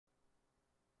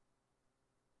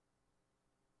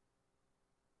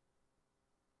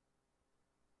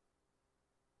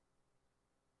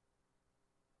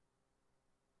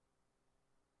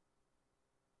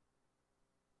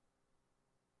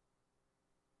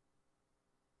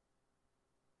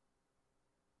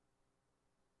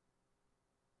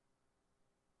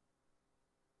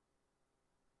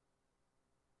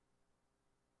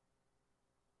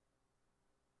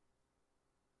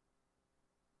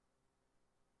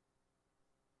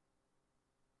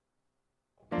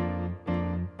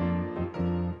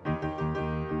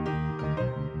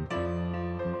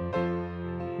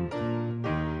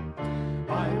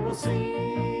will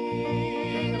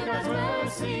sing of God's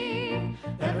mercy.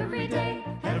 Every day,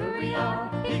 every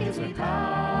hour, He gives me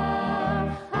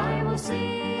power. I will sing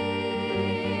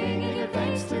and give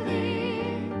thanks to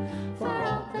Thee for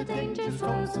all the dangers,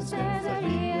 woes, and snares that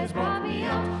He has brought me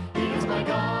out. He is my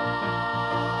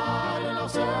God, and I'll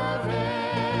serve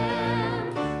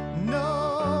Him.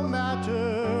 No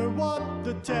matter what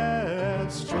the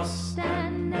test, Trust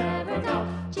and never doubt.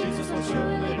 Jesus will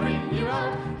surely bring you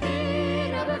out. He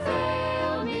never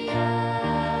failed me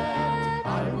yet.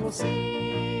 I will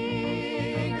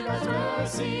sing of God's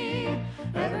mercy.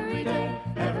 Every day,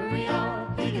 every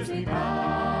hour, He gives me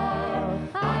power.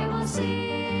 I will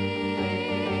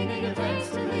sing and give thanks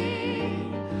to Thee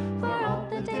for all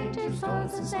the dangers,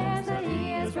 woes, and snares that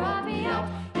He has brought me out.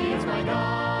 He is my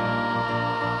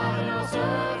God, and I'll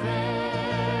serve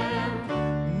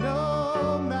Him.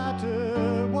 no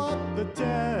matter what the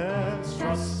test,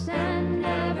 Trust and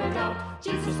never doubt.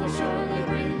 Jesus will surely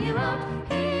bring you out.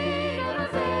 He never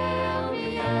failed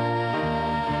me yet.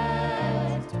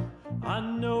 I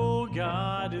know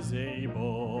God is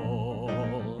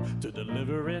able to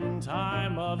deliver in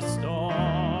time of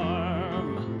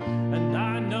storm, and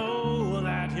I know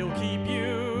that He'll keep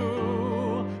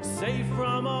you safe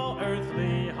from all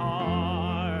earthly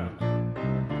harm.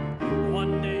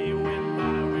 One day when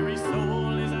my weary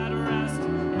soul is at rest,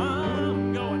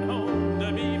 I'm going home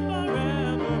to be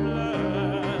forever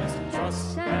blessed.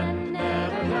 Trust and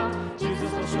never doubt.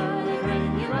 Jesus will surely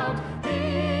bring you out.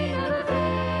 He never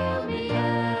failed me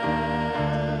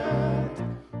yet.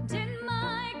 Didn't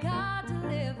my God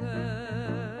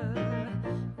deliver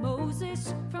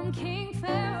Moses from King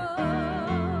Pharaoh?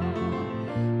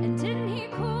 And didn't He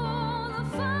cool the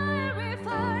fiery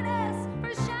furnace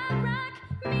for Shadrach,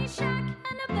 Meshach,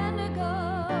 and Abednego?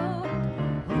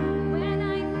 When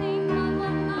I think of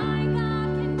what my God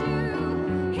can do,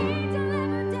 He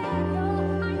delivered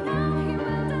Daniel. I know He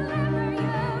will deliver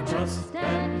you. Trust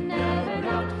and never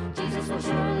doubt. Jesus will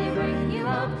surely bring you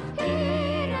out.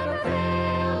 He never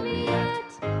failed me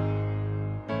yet.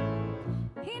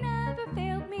 He never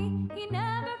failed me. He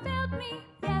never failed me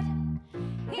yet.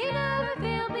 He never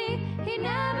failed me. He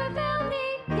never failed me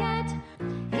yet.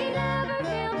 He never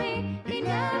failed me. He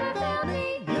never failed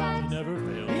me yet. Never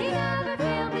failed. He never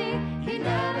failed me. He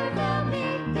never failed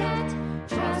me yet.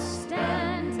 Trust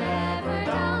and never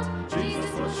doubt.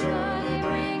 Jesus will surely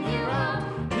bring you out.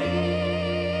 He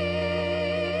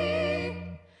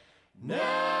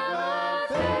never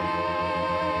failed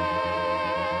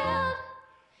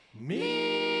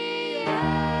me yet.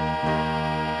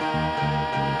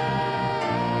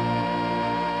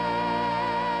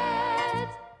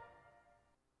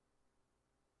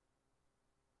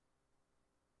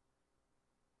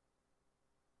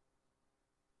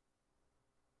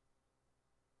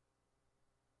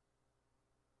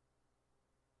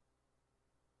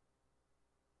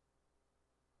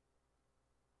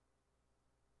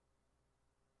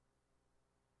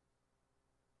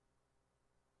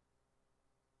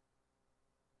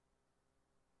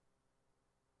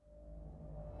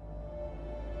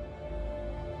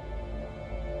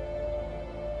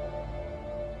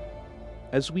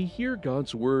 As we hear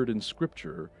God's word in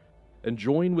Scripture and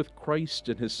join with Christ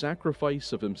in His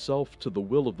sacrifice of Himself to the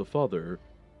will of the Father,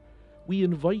 we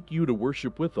invite you to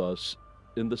worship with us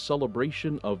in the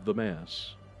celebration of the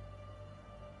Mass.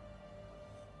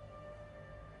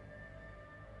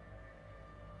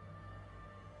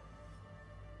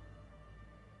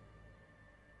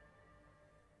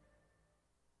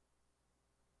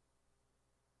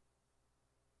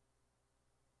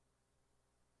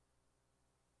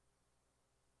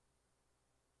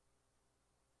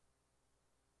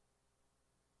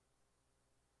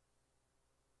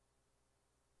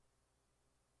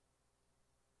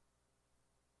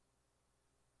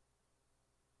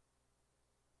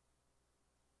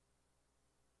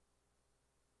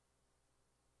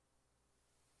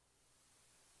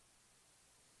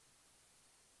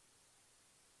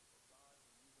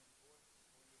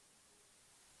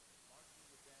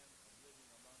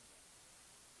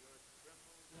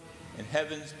 And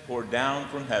heavens pour down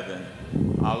from heaven.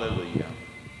 Hallelujah.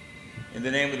 In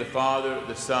the name of the Father,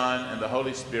 the Son, and the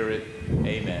Holy Spirit,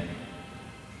 amen.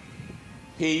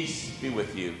 Peace be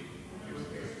with you.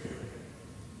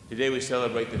 Today we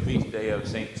celebrate the feast day of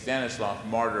St. Stanislaus,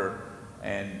 martyr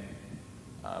and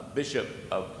Bishop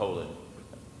of Poland,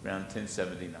 around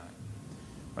 1079.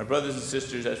 My brothers and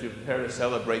sisters, as we prepare to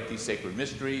celebrate these sacred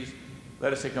mysteries,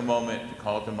 let us take a moment to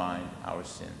call to mind our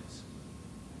sins.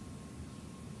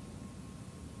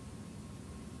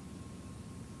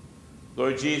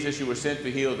 Lord Jesus, you were sent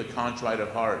to heal the contrite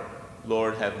of heart.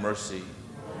 Lord, have mercy.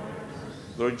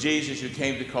 Lord Jesus, you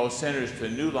came to call sinners to a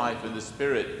new life in the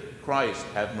Spirit. Christ,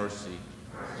 have mercy.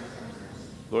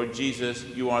 Lord Jesus,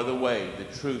 you are the way, the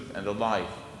truth, and the life.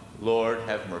 Lord,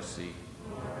 have mercy.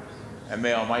 And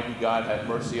may Almighty God have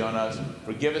mercy on us,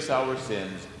 forgive us our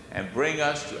sins, and bring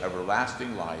us to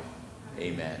everlasting life.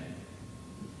 Amen.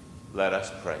 Let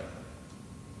us pray.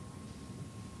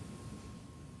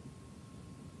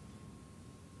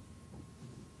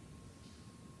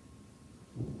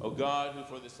 O God, who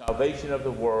for the salvation of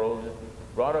the world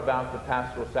brought about the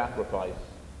paschal sacrifice,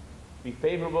 be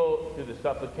favorable to the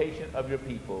supplication of your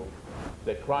people,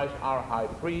 that Christ our high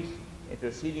priest,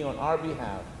 interceding on our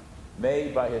behalf,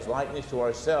 may, by his likeness to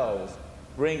ourselves,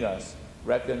 bring us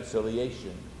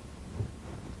reconciliation.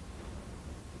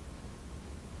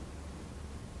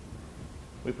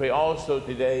 We pray also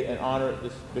today and honor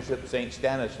this Bishop St.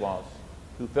 Stanislaus,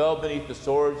 who fell beneath the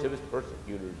swords of his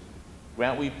persecutors.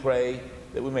 Grant, we pray,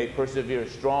 that we may persevere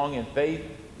strong in faith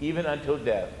even until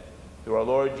death, through our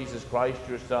Lord Jesus Christ,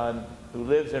 your Son, who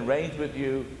lives and reigns with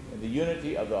you in the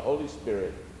unity of the Holy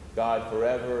Spirit, God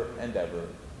forever and ever.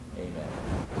 Amen.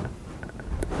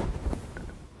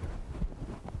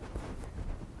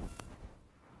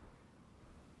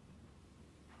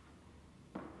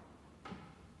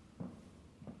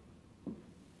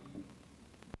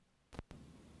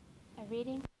 A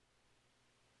reading.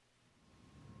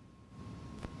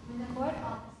 When the court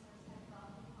officers had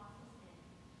brought the apostles in,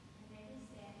 and made them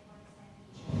stand before the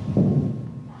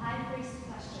Sanhedrin, the high priest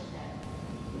questioned them.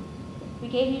 We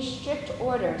gave you strict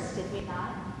orders, did we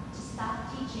not, to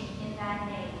stop teaching in that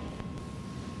name?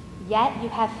 Yet you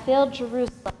have filled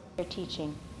Jerusalem with your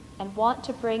teaching, and want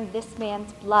to bring this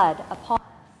man's blood upon us.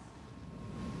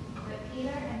 But Peter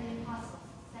and the apostles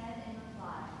said in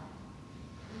reply,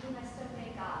 we must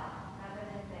obey God rather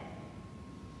than men.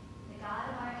 The God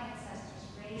of our ancestors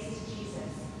raised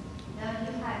Jesus, though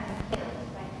you had him killed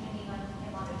by hanging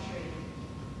him on a tree.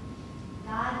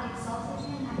 God exalted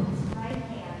him at his right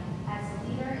hand as a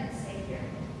leader and savior,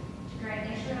 to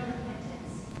grant Israel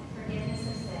repentance and forgiveness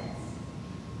of sins.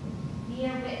 We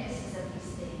are witnesses of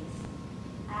these things,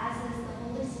 as is the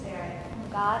Holy Spirit,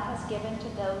 whom God has given to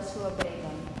those who obey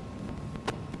him.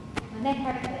 When they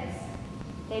heard this,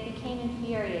 they became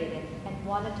infuriated and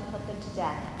wanted to put them to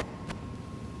death.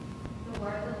 The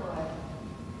word of the Lord.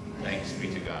 Thanks be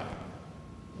to God.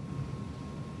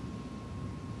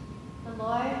 The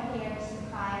Lord hears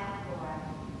the cry of the poor.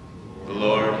 The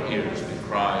Lord hears the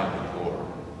cry of the poor.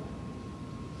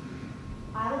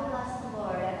 I will bless the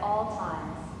Lord at all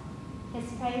times.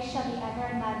 His praise shall be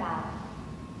ever in my mouth.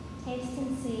 Taste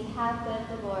and see how good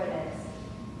the Lord is.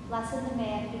 Blessed the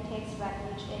man who takes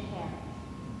refuge in him.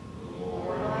 The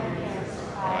Lord hears the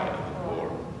cry of the poor.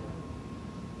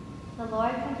 The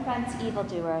Lord confronts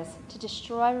evildoers to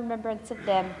destroy remembrance of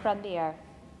them from the earth.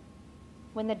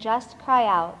 When the just cry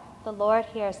out, the Lord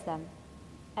hears them,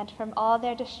 and from all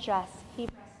their distress he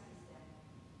rescues them.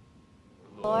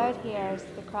 The Lord hears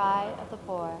the cry of the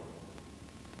poor.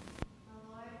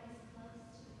 The Lord is close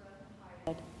to the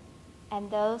brokenhearted, and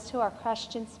those who are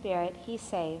crushed in spirit he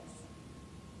saves.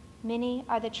 Many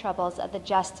are the troubles of the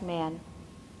just man,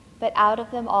 but out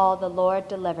of them all the Lord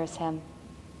delivers him.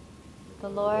 The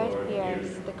Lord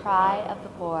hears the cry of the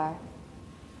poor.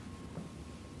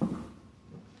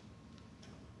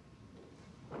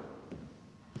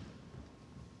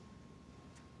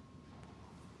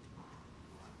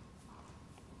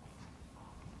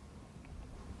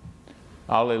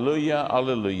 Alleluia,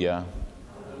 alleluia.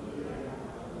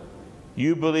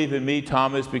 You believe in me,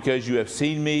 Thomas, because you have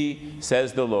seen me,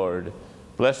 says the Lord.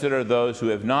 Blessed are those who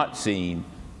have not seen,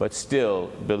 but still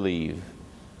believe.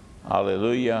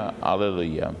 Alleluia,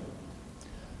 alleluia.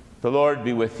 The Lord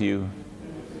be with you.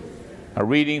 A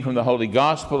reading from the Holy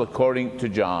Gospel according to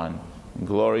John.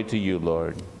 Glory to you,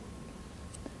 Lord.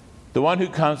 The one who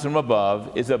comes from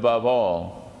above is above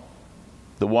all.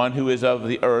 The one who is of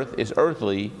the earth is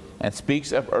earthly and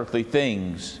speaks of earthly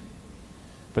things.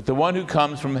 But the one who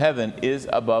comes from heaven is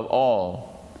above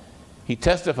all. He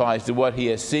testifies to what he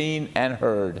has seen and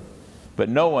heard, but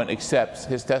no one accepts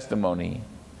his testimony.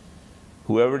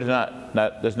 Whoever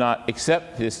does not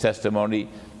accept his testimony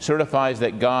certifies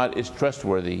that God is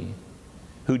trustworthy.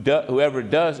 Whoever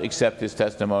does accept his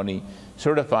testimony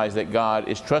certifies that God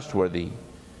is trustworthy.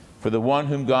 For the one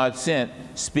whom God sent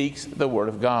speaks the word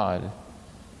of God.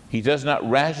 He does not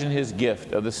ration his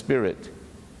gift of the Spirit.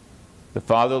 The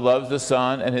Father loves the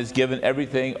Son and has given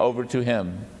everything over to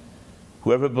him.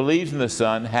 Whoever believes in the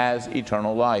Son has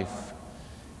eternal life.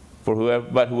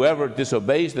 But whoever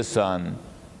disobeys the Son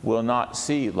will not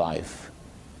see life,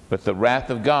 but the wrath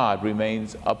of God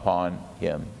remains upon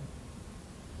him.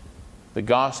 The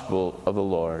Gospel of the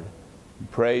Lord.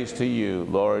 Praise to you,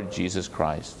 Lord Jesus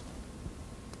Christ.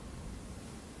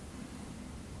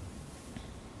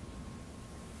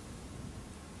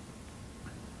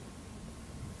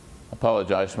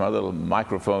 Apologize for my little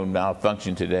microphone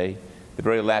malfunction today. At the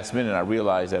very last minute, I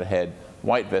realized that I had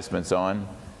white vestments on,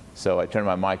 so I turned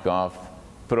my mic off,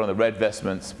 put on the red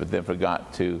vestments, but then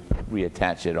forgot to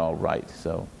reattach it all right.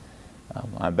 So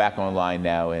I'm back online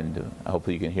now, and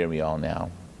hopefully you can hear me all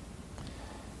now.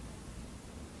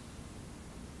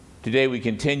 Today we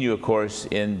continue, of course,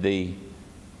 in the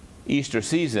Easter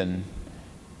season,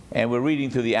 and we're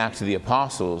reading through the Acts of the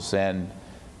Apostles, and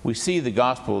we see the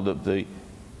gospel,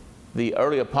 the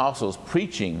early apostles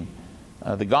preaching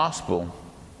the gospel,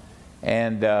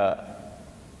 and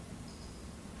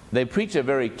they preach a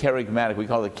very charismatic, we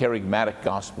call it the charismatic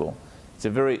gospel.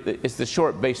 It's the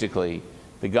short, basically,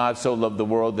 that God so loved the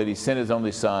world that he sent his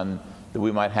only Son that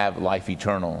we might have life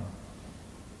eternal.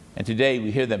 And today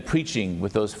we hear them preaching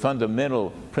with those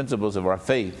fundamental principles of our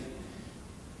faith.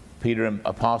 Peter and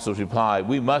apostles reply,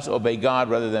 we must obey God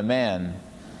rather than man.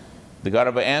 The God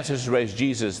of our ancestors raised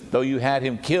Jesus, though you had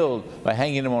him killed by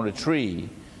hanging him on a tree.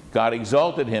 God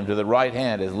exalted him to the right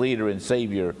hand as leader and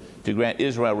Savior to grant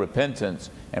Israel repentance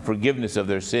and forgiveness of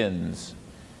their sins.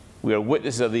 We are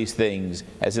witnesses of these things,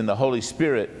 as in the Holy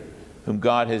Spirit, whom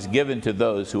God has given to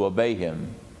those who obey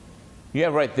him. You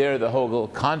have right there the whole little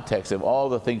context of all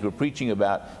the things we're preaching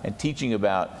about and teaching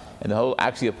about, and the whole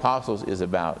Acts of the Apostles is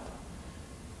about.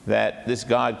 That this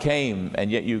God came,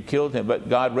 and yet you killed him, but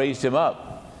God raised him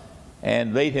up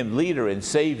and made him leader and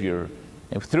Savior.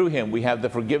 And through him we have the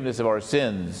forgiveness of our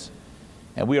sins.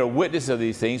 And we are witnesses of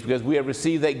these things because we have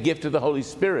received that gift of the Holy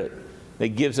Spirit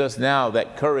that gives us now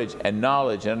that courage and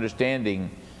knowledge and understanding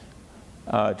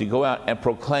to go out and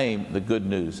proclaim the good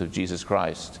news of Jesus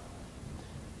Christ.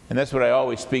 And that's what I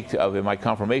always speak of in my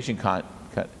confirmation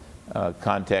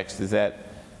context, is that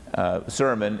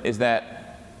sermon, is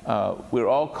that we're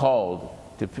all called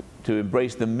to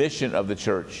embrace the mission of the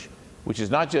church, which is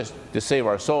not just to save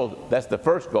our souls. That's the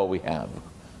first goal we have,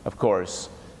 of course.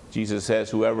 Jesus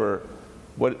says,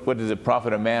 what does it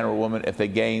profit a man or a woman if they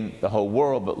gain the whole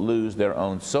world but lose their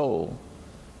own soul?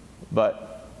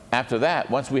 But after that,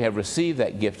 once we have received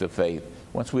that gift of faith,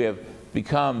 once we have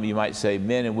become, you might say,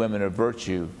 men and women of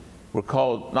virtue, we're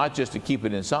called not just to keep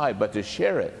it inside, but to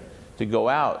share it, to go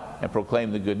out and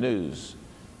proclaim the good news.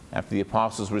 After the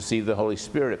apostles received the Holy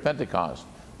Spirit at Pentecost,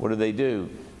 what did they do?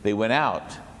 They went out.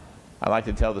 I like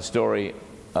to tell the story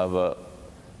of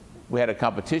we had a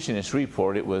competition in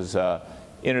Shreveport. It was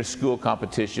inter-school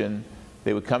competition.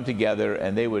 They would come together,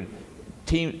 and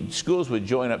schools would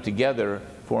join up together,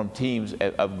 form teams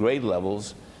of grade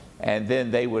levels, and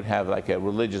then they would have like a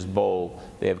religious bowl.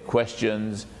 They have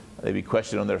questions. They'd be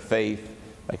questioned on their faith,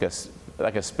 like a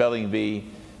spelling bee.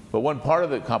 But one part of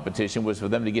the competition was for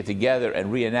them to get together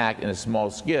and reenact in a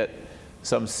small skit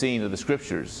some scene of the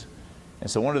scriptures. And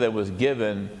so one of them was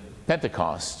given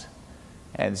Pentecost.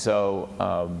 And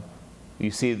so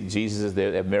you see Jesus is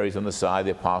there, Mary's on the side,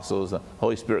 the apostles, the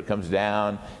Holy Spirit comes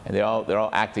down, and they're all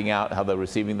acting out how they're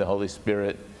receiving the Holy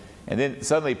Spirit. And then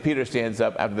suddenly Peter stands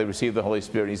up after they receive the Holy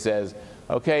Spirit, and he says,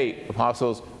 okay,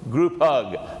 apostles, group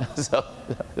hug. So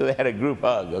they had a group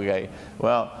hug, okay.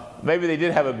 Well, maybe they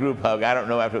did have a group hug. I don't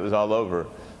know after it was all over.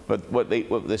 But what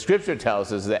the scripture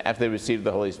tells us is that after they received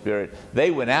the Holy Spirit,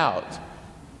 they went out.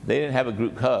 They didn't have a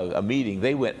group hug, a meeting.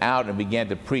 They went out and began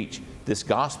to preach this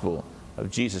gospel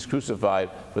of Jesus crucified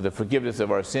for the forgiveness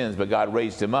of our sins, but God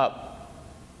raised him up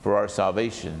for our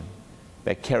salvation.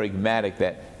 That charismatic,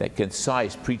 that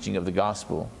concise preaching of the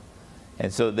gospel.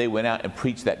 And so they went out and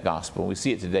preached that gospel. We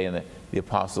see it today in the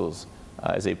apostles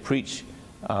as they preach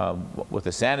with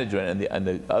the Sanhedrin and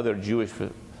the other Jewish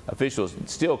officials,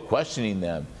 still questioning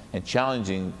them and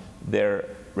challenging their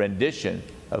rendition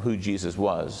of who Jesus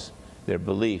was, their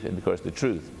belief, and of course the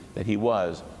truth, that he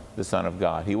was the Son of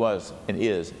God. He was and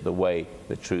is the way,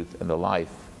 the truth, and the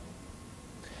life.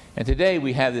 And today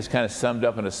we have this kind of summed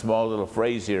up in a small little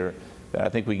phrase here that I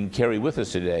think we can carry with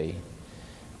us today.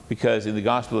 Because in the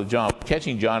Gospel of John,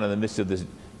 catching John in the midst of this,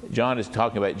 John is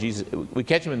talking about Jesus. We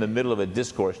catch him in the middle of a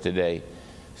discourse today.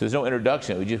 So there's no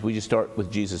introduction. We just start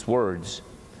with Jesus' words.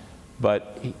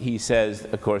 But he says,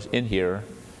 of course, in here,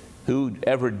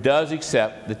 whoever does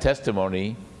accept the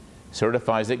testimony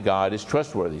certifies that God is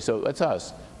trustworthy. So that's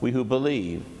us. We who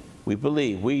believe. We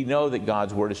believe. We know that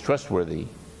God's word is trustworthy.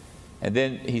 And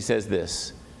then he says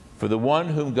this, for the one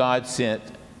whom God sent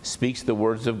speaks the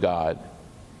words of God.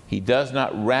 He does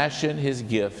not ration his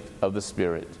gift of the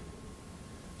Spirit.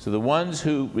 So the ones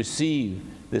who receive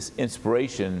this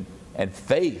inspiration and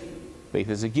faith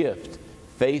is a gift,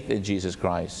 faith in Jesus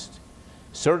Christ,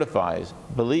 certifies,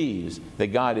 believes that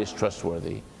God is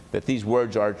trustworthy, that these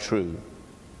words are true.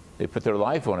 They put their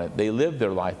life on it. They live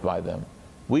their life by them.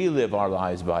 We live our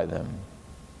lives by them.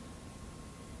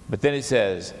 But then it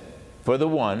says,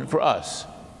 for us,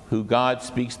 who God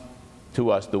speaks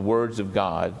to us the words of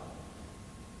God,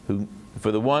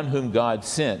 for the one whom God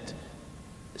sent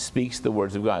speaks the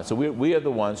words of God. So we are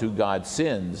the ones who God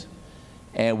sends,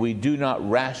 and we do not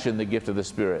ration the gift of the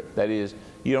Spirit. That is,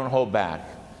 you don't hold back.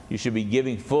 You should be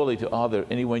giving fully to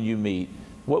anyone you meet,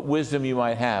 what wisdom you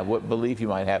might have, what belief you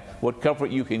might have, what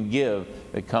comfort you can give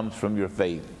that comes from your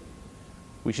faith.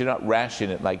 We should not ration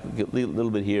it like a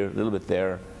little bit here, a little bit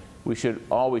there. We should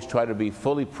always try to be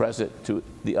fully present to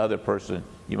the other person,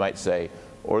 you might say,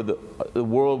 or the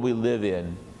world we live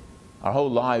in. Our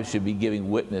whole lives should be giving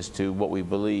witness to what we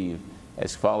believe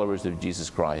as followers of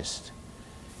Jesus Christ.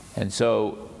 And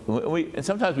so, and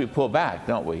sometimes we pull back,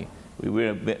 don't we?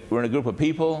 We're in a group of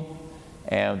people,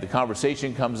 and the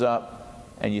conversation comes up,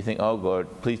 and you think, oh, Lord,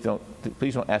 please don't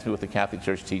ask me what the Catholic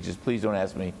Church teaches. Please don't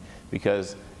ask me,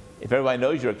 because if everybody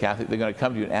knows you're a Catholic, they're going to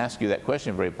come to you and ask you that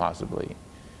question very possibly.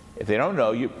 If they don't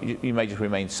know, you may just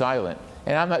remain silent.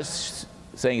 And I'm not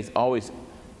saying it's always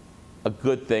a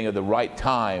good thing or the right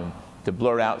time to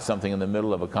blurt out something in the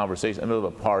middle of a conversation, in the middle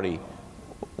of a party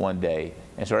one day,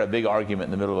 and start a big argument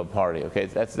in the middle of a party. Okay,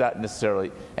 that's not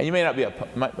necessarily, and you might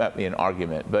not be an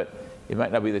argument, but it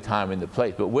might not be the time and the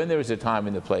place. But when there is a time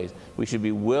and the place, we should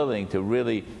be willing to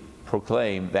really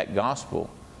proclaim that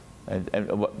gospel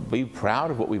and be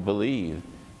proud of what we believe,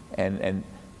 and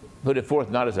put it forth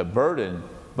not as a burden,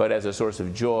 but as a source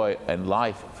of joy and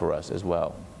life for us as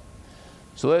well.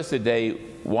 So let us today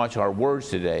watch our words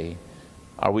today.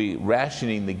 Are we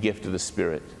rationing the gift of the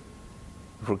Spirit?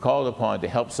 If we're called upon to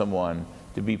help someone,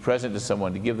 to be present to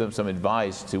someone, to give them some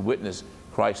advice, to witness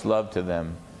Christ's love to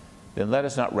them, then let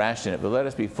us not ration it, but let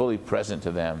us be fully present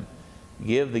to them.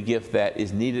 Give the gift that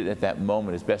is needed at that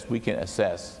moment as best we can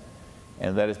assess,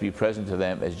 and let us be present to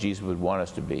them as Jesus would want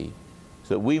us to be,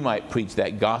 so that we might preach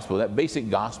that gospel, that basic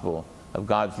gospel of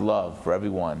God's love for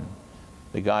everyone,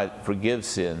 that God forgives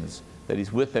sins, that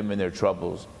He's with them in their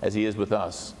troubles as He is with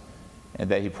us, and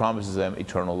that He promises them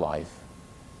eternal life.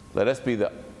 Let us be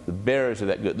the bearers of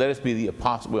that good. Let us be the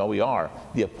apostles, well, we are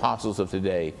the apostles of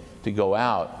today, to go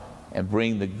out and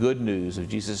bring the good news of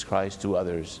Jesus Christ to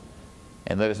others.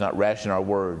 And let us not ration our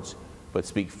words, but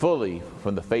speak fully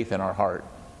from the faith in our heart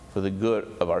for the good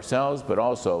of ourselves, but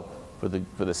also for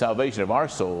the salvation of our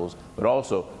souls, but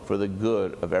also for the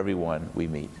good of everyone we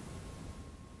meet.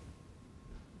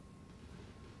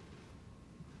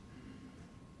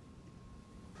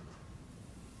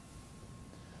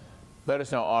 Let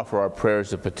us now offer our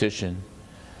prayers of petition.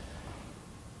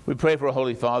 We pray for our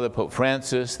Holy Father, Pope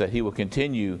Francis, that he will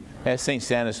continue, as St.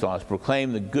 Stanislaus,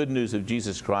 proclaim the good news of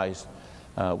Jesus Christ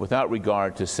without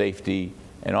regard to safety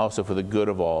and also for the good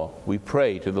of all. We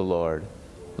pray to the Lord.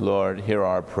 Lord, hear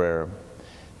our prayer.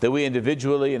 That we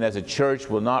individually and as a church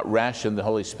will not ration the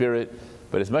Holy Spirit,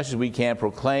 but as much as we can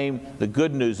proclaim the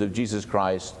good news of Jesus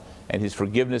Christ and His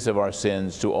forgiveness of our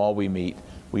sins to all we meet.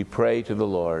 We pray to the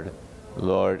Lord.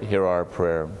 Lord, hear our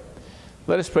prayer.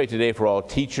 Let us pray today for all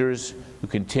teachers who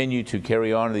continue to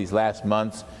carry on in these last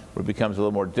months where it becomes a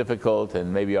little more difficult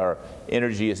and maybe our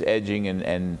energy is edging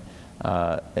and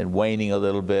waning a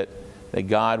little bit. That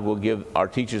God will give our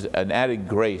teachers an added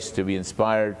grace to be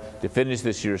inspired to finish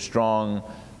this year strong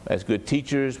as good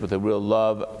teachers with a real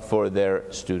love for their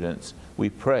students. We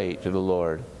pray to the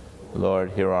Lord.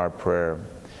 Lord, hear our prayer.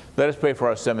 Let us pray for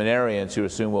our seminarians who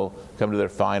soon will come to their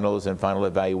finals and final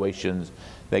evaluations,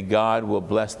 that God will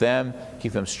bless them,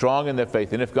 keep them strong in their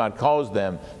faith, and if God calls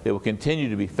them, they will continue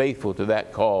to be faithful to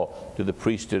that call to the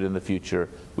priesthood in the future.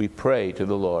 We pray to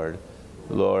the Lord.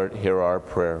 Lord, hear our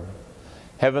prayer.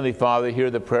 Heavenly Father, hear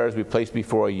the prayers we place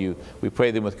before you. We pray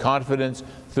them with confidence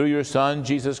through your Son,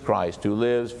 Jesus Christ, who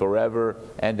lives forever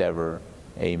and ever.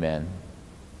 Amen.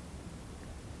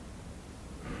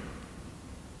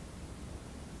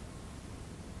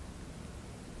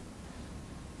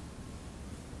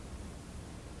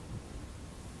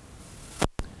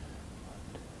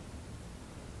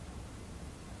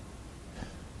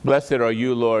 Blessed are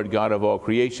you, Lord, God of all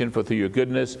creation, for through your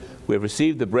goodness we have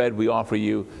received the bread we offer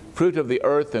you, fruit of the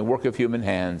earth and work of human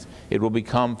hands. It will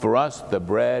become for us the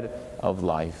bread of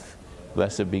life.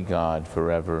 Blessed be God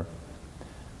forever.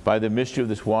 By the mystery of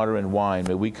this water and wine,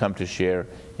 may we come to share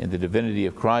in the divinity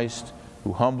of Christ,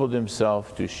 who humbled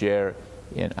himself to share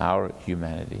in our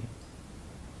humanity.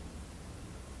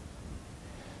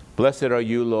 Blessed are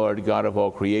you, Lord, God of all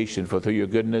creation, for through your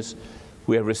goodness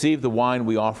we have received the wine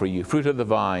we offer you, fruit of the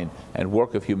vine and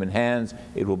work of human hands.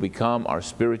 It will become our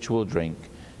spiritual drink.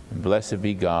 And blessed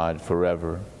be God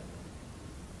forever.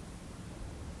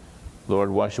 Lord,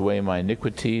 wash away my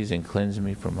iniquities and cleanse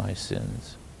me from my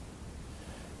sins.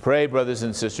 Pray, brothers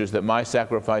and sisters, that my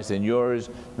sacrifice and yours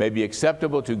may be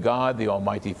acceptable to God, the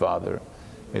Almighty Father.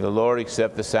 May the Lord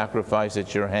accept the sacrifice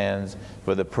at your hands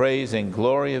for the praise and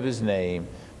glory of his name,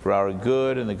 for our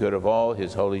good and the good of all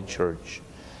his holy church.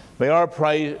 May our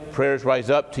prayers rise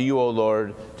up to you, O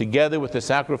Lord, together with the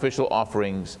sacrificial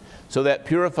offerings, so that,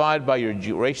 purified by your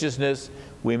graciousness,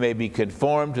 we may be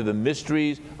conformed to the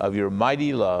mysteries of your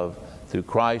mighty love, through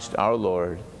Christ our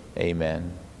Lord.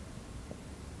 Amen.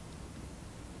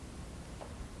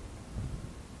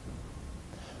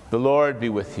 The Lord be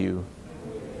with you.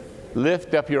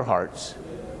 Lift up your hearts.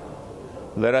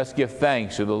 Let us give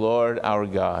thanks to the Lord our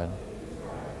God.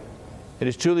 It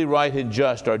is truly right and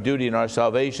just, our duty and our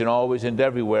salvation, always and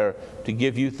everywhere, to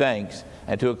give you thanks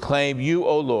and to acclaim you,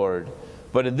 O Lord,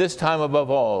 but in this time above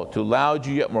all, to laud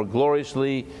you yet more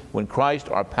gloriously when Christ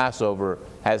our Passover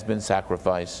has been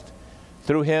sacrificed.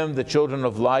 Through him the children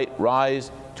of light rise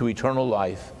to eternal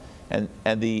life, and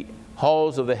the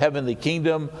halls of the heavenly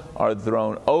kingdom are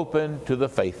thrown open to the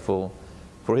faithful.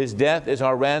 For his death is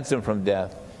our ransom from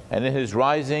death, and in his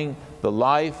rising the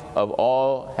life of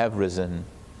all have risen.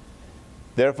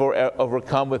 Therefore,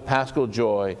 overcome with paschal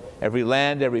joy, every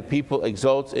land, every people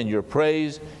exults in your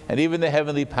praise, and even the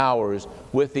heavenly powers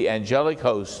with the angelic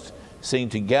hosts sing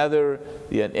together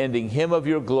the unending hymn of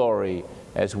your glory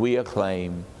as we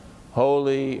acclaim,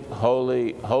 Holy,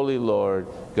 holy, holy Lord,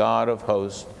 God of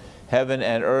hosts, heaven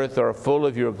and earth are full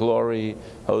of your glory.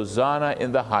 Hosanna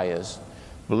in the highest.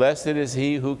 Blessed is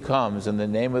he who comes in the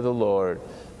name of the Lord.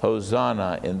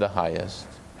 Hosanna in the highest.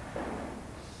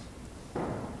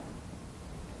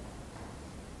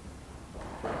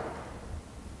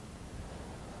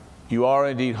 You are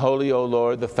indeed holy, O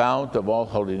Lord, the fount of all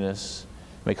holiness.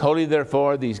 Make holy,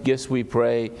 therefore, these gifts, we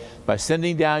pray, by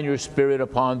sending down your Spirit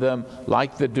upon them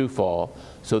like the dewfall,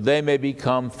 so they may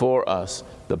become for us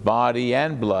the body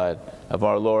and blood of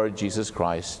our Lord Jesus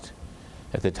Christ.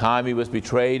 At the time he was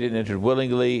betrayed and entered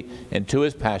willingly into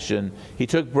his passion, he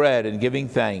took bread and, giving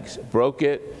thanks, broke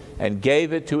it and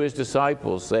gave it to his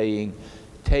disciples, saying,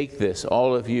 Take this,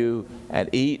 all of you, and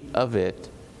eat of it,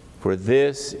 for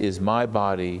this is my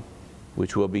body,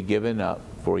 which will be given up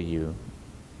for you.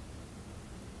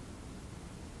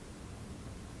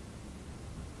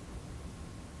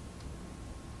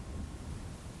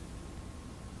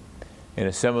 In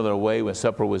a similar way, when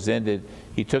supper was ended,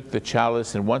 he took the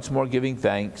chalice and, once more giving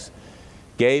thanks,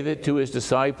 gave it to his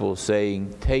disciples,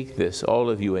 saying, Take this, all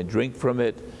of you, and drink from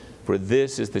it, for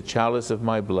this is the chalice of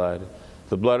my blood,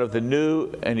 the blood of the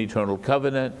new and eternal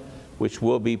covenant, which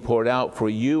will be poured out for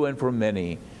you and for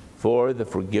many for the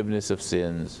forgiveness of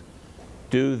sins.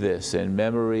 Do this in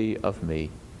memory of me.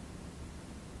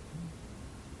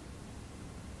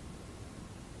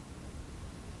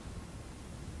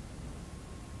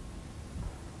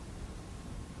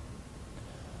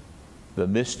 The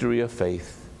mystery of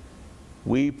faith.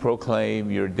 We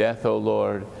proclaim your death, O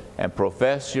Lord, and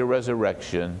profess your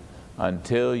resurrection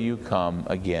until you come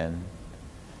again.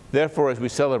 Therefore, as we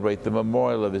celebrate the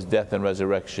memorial of his death and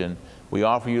resurrection, we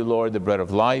offer you, Lord, the bread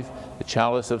of life, the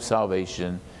chalice of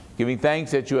salvation, giving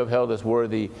thanks that you have held us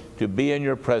worthy to be in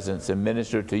your presence and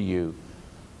minister to you.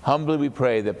 Humbly we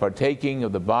pray that, partaking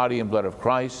of the body and blood of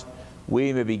Christ,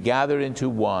 we may be gathered into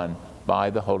one by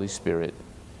the Holy Spirit.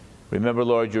 Remember,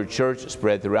 Lord, your church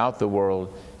spread throughout the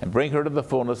world, and bring her to the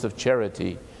fullness of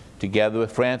charity, together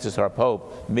with Francis, our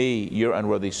Pope, me, your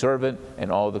unworthy servant,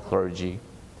 and all the clergy.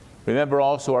 Remember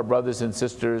also our brothers and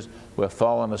sisters who have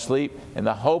fallen asleep in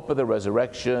the hope of the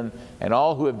resurrection, and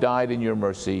all who have died in your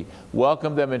mercy.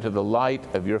 Welcome them into the light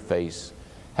of your face.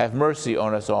 Have mercy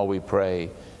on us all, we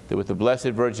pray, that with the Blessed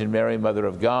Virgin Mary, Mother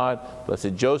of God,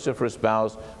 Blessed Joseph, her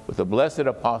spouse, with the blessed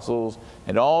apostles,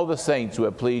 and all the saints who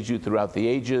have pleased you throughout the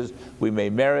ages, we may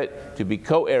merit to be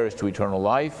co-heirs to eternal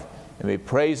life, and may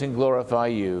praise and glorify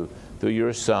you through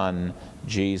your Son,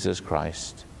 Jesus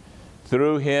Christ.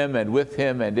 Through him and with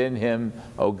him and in him,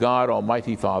 O God,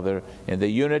 Almighty Father, in the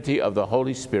unity of the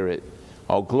Holy Spirit,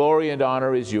 all glory and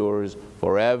honor is yours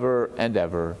forever and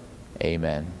ever.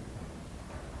 Amen.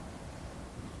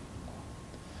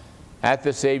 At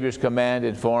the Savior's command,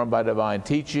 informed by divine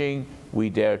teaching, we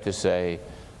dare to say,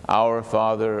 Our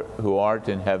Father, who art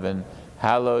in heaven,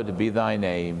 hallowed be thy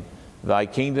name. Thy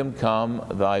kingdom come,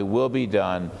 thy will be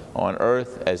done, on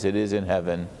earth as it is in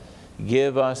heaven.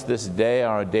 Give us this day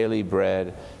our daily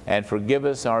bread, and forgive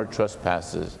us our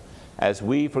trespasses, as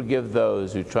we forgive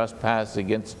those who trespass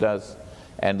against us.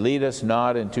 And lead us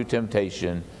not into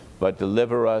temptation, but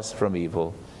deliver us from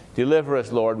evil. Deliver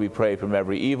us, Lord, we pray, from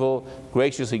every evil.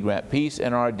 Graciously grant peace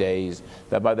in our days,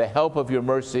 that by the help of your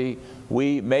mercy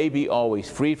we may be always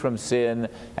free from sin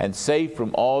and safe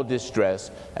from all distress,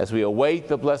 as we await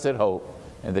the blessed hope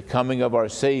and the coming of our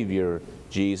Savior,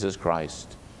 Jesus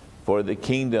Christ. For the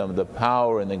kingdom, the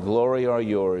power, and the glory are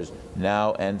yours,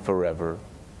 now and forever.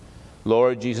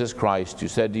 Lord Jesus Christ, who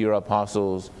said to your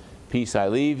apostles, "Peace I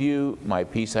leave you, my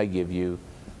peace I give you,"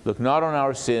 look not on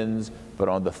our sins, but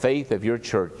on the faith of your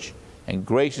church, and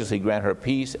graciously grant her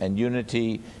peace and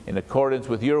unity in accordance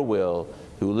with your will,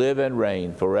 who live and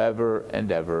reign forever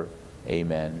and ever.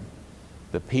 Amen.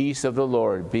 The peace of the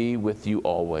Lord be with you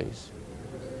always.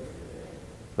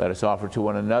 Let us offer to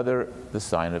one another the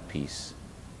sign of peace.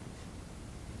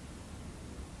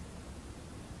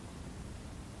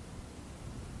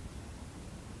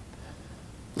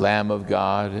 Lamb of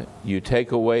God, you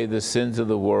take away the sins of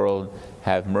the world,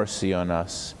 have mercy on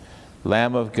us.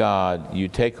 Lamb of God, you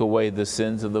take away the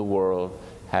sins of the world,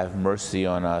 have mercy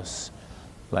on us.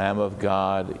 Lamb of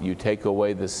God, you take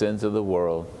away the sins of the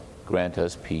world, grant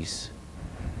us peace.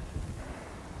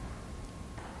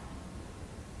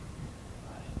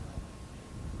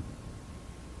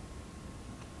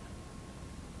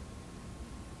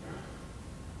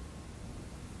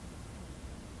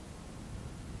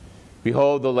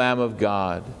 Behold the Lamb of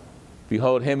God.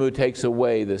 Behold him who takes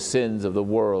away the sins of the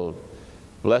world.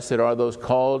 Blessed are those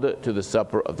called to the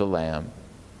supper of the Lamb.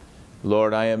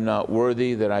 Lord, I am not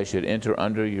worthy that I should enter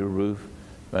under your roof,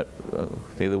 but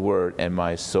say the word, and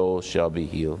my soul shall be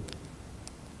healed.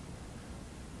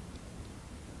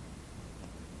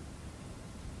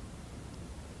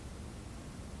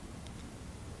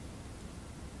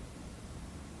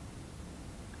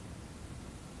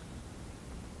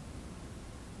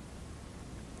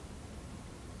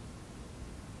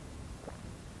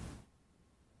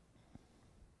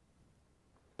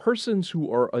 Persons who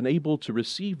are unable to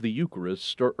receive the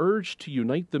Eucharist are urged to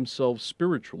unite themselves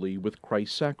spiritually with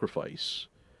Christ's sacrifice.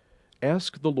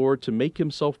 Ask the Lord to make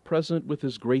himself present with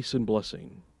his grace and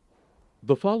blessing.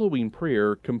 The following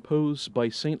prayer, composed by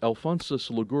St.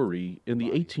 Alphonsus Liguori in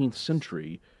the 18th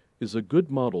century, is a good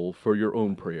model for your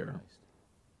own prayer.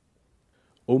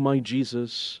 O my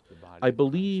Jesus, I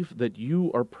believe that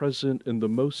you are present in the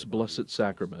most blessed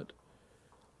sacrament.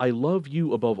 I love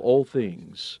you above all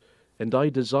things, and I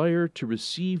desire to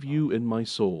receive you in my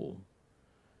soul.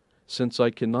 Since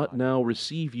I cannot now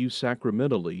receive you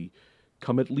sacramentally,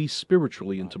 come at least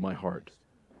spiritually into my heart.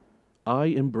 I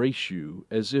embrace you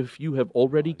as if you have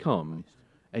already come,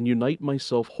 and unite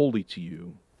myself wholly to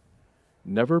you.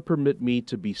 Never permit me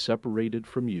to be separated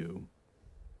from you.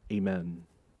 Amen.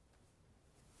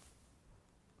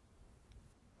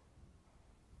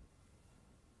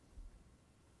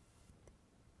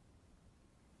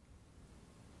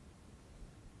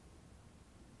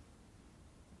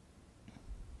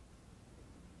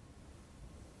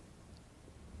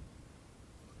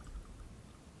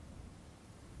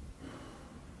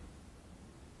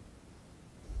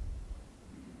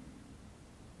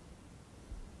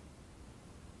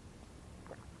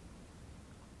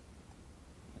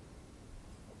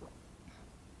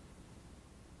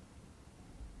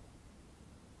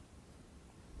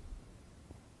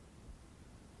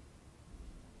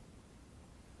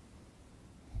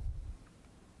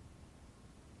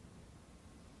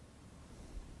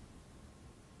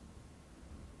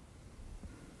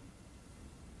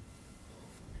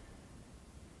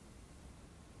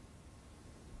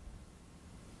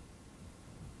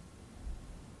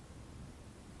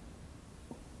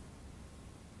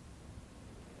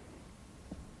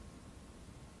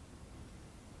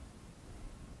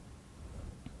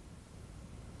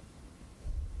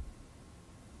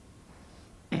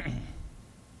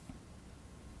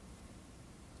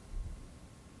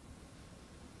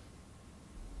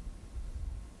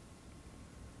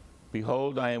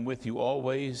 Behold, I am with you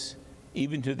always,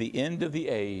 even to the end of the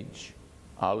age.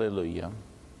 Alleluia.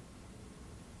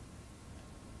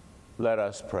 Let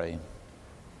us pray.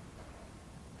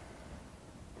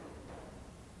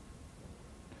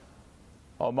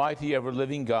 Almighty,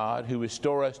 ever-living God, who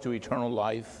restore us to eternal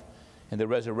life in the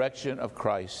resurrection of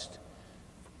Christ,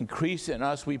 increase in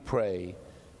us, we pray,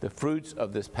 the fruits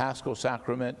of this Paschal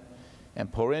sacrament,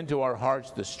 and pour into our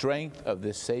hearts the strength of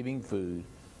this saving food,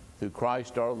 through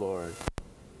Christ our Lord.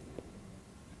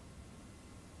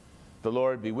 The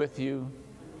Lord be with you,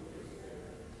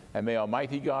 and may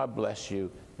Almighty God bless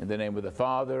you. In the name of the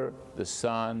Father, the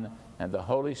Son, and the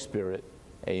Holy Spirit.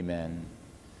 Amen.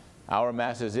 Our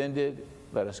Mass is ended.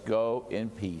 Let us go in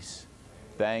peace.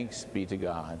 Thanks be to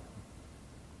God.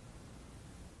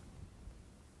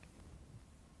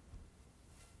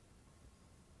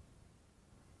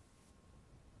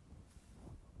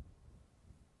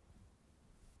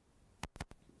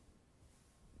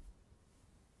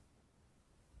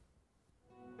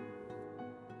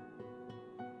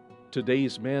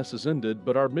 Today's Mass is ended,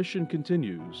 but our mission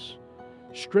continues.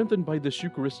 Strengthened by this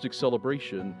Eucharistic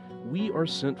celebration, we are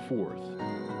sent forth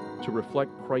to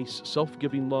reflect Christ's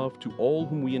self-giving love to all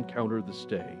whom we encounter this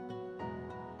day.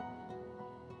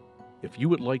 If you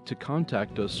would like to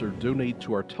contact us or donate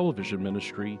to our television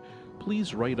ministry,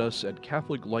 please write us at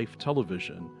Catholic Life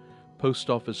Television, Post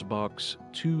Office Box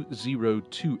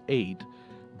 2028,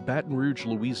 Baton Rouge,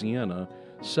 Louisiana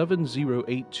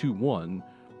 70821,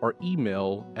 or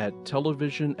email at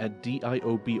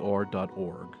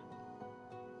television@diobr.org.